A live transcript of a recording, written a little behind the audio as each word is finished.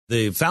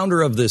The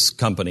founder of this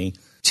company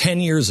 10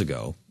 years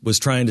ago was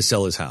trying to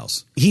sell his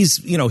house. He's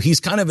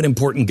kind of an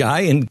important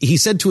guy. And he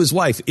said to his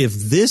wife, if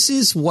this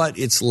is what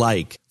it's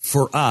like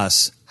for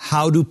us,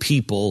 how do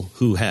people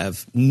who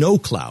have no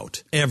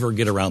clout ever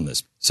get around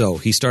this? So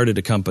he started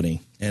a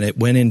company and it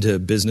went into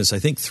business, I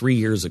think 3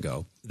 years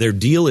ago. Their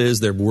deal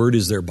is their word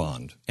is their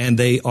bond. And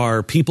they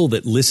are people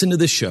that listen to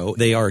this show.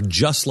 They are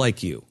just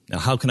like you. Now,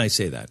 how can I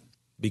say that?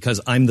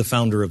 Because I'm the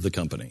founder of the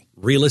company.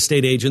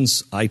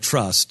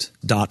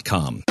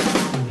 RealestateAgentsITrust.com.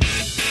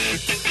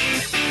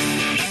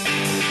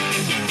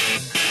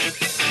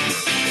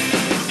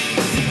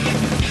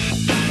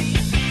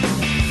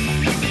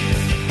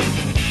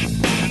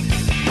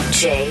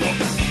 Jay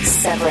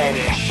Severin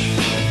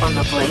on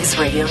the Blaze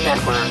Radio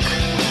Network.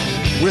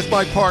 With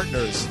my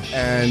partners,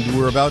 and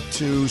we're about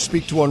to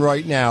speak to one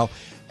right now.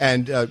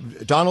 And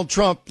Donald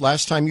Trump,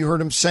 last time you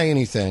heard him say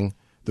anything,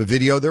 the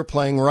video they're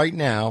playing right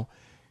now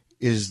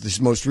is this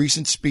most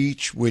recent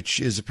speech, which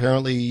is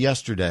apparently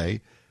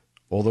yesterday,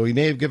 although he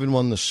may have given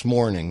one this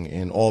morning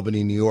in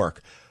Albany, New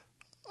York.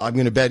 I'm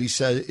going to bet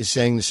is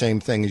saying the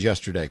same thing as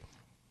yesterday.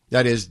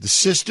 That is, the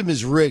system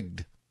is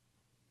rigged.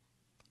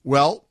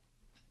 Well,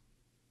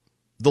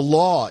 the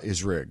law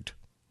is rigged.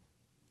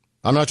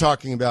 I'm not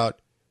talking about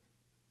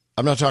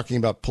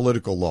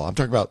political law. I'm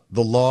talking about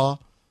the law.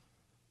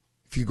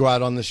 If you go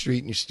out on the street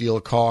and you steal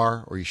a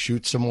car or you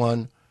shoot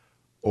someone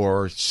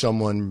or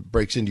someone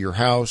breaks into your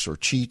house or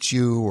cheats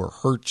you or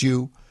hurts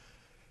you,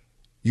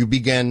 you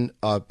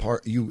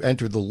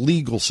enter the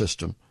legal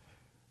system,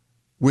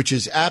 which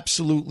is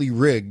absolutely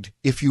rigged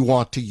if you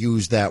want to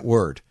use that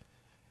word.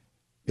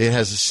 It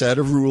has a set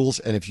of rules,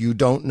 and if you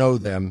don't know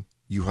them,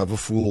 you have a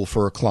fool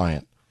for a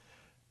client.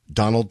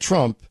 Donald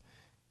Trump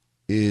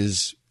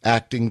is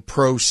acting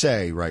pro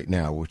se right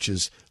now, which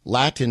is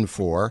Latin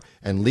for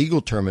and legal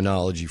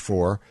terminology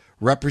for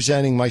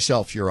representing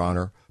myself, Your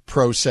Honor,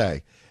 pro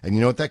se. And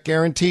you know what that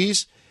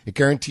guarantees? It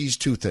guarantees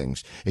two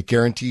things. It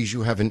guarantees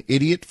you have an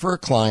idiot for a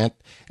client,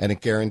 and it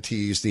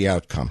guarantees the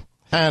outcome.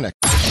 Panic.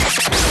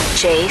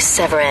 Jay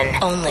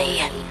Severin,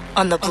 only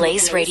on the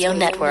Blaze Radio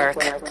Network.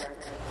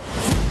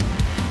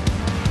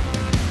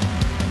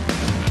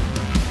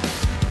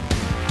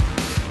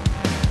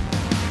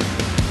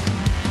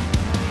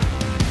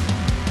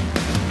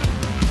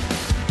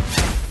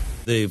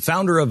 The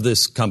founder of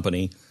this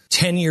company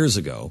 10 years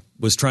ago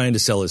was trying to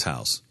sell his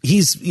house.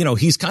 He's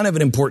kind of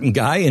an important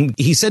guy. And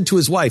he said to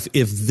his wife,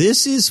 if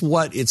this is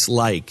what it's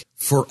like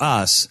for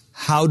us,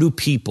 how do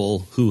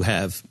people who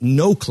have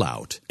no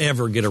clout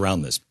ever get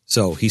around this?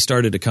 So he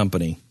started a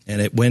company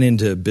and it went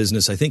into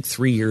business, I think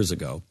 3 years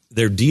ago.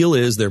 Their deal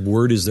is their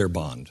word is their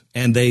bond.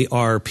 And they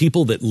are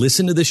people that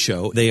listen to this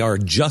show. They are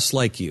just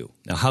like you.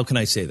 Now, how can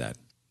I say that?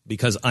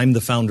 Because I'm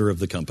the founder of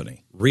the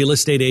company.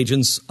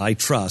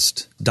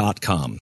 RealestateAgentsITrust.com.